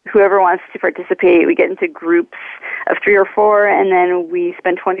whoever wants to participate, we get into groups of 3 or 4, and then we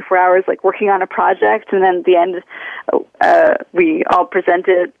spend 24 hours working on a project, and then at the end we all present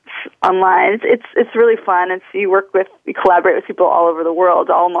it online. It's really fun. You collaborate with people all over the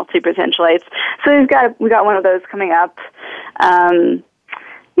world, all multi-potentialites. So we got one of those coming up. And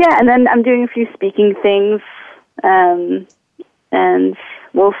then I'm doing a few speaking things, and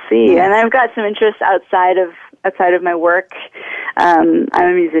we'll see. And I've got some interests outside of my work. I'm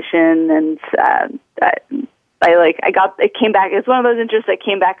a musician, and it came back. It's one of those interests that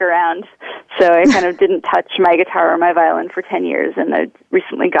came back around. So I kind of didn't touch my guitar or my violin for 10 years, and I've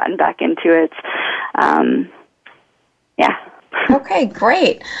recently gotten back into it. Okay,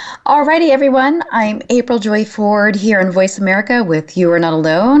 great. Alrighty, everyone. I'm April Joy Ford here on Voice America with You Are Not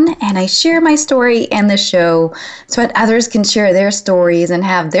Alone, and I share my story and the show so that others can share their stories and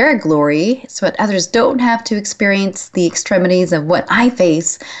have their glory, so that others don't have to experience the extremities of what I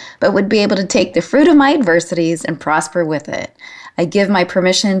face, but would be able to take the fruit of my adversities and prosper with it. I give my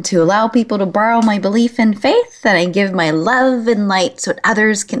permission to allow people to borrow my belief and faith, and I give my love and light so that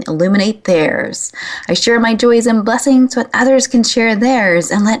others can illuminate theirs. I share my joys and blessings so that others can share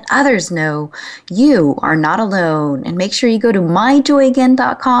theirs, and let others know you are not alone. And make sure you go to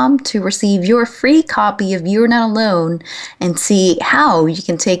myjoyagain.com to receive your free copy of You're Not Alone and see how you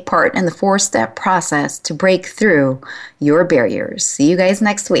can take part in the 4-step process to break through your barriers. See you guys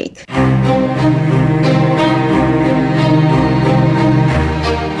next week.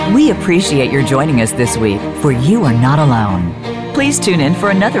 We appreciate your joining us this week for You Are Not Alone. Please tune in for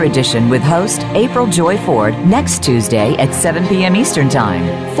another edition with host April Joy Ford next Tuesday at 7 p.m. Eastern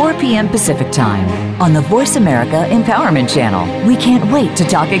Time, 4 p.m. Pacific Time on the Voice America Empowerment Channel. We can't wait to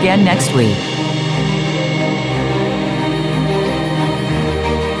talk again next week.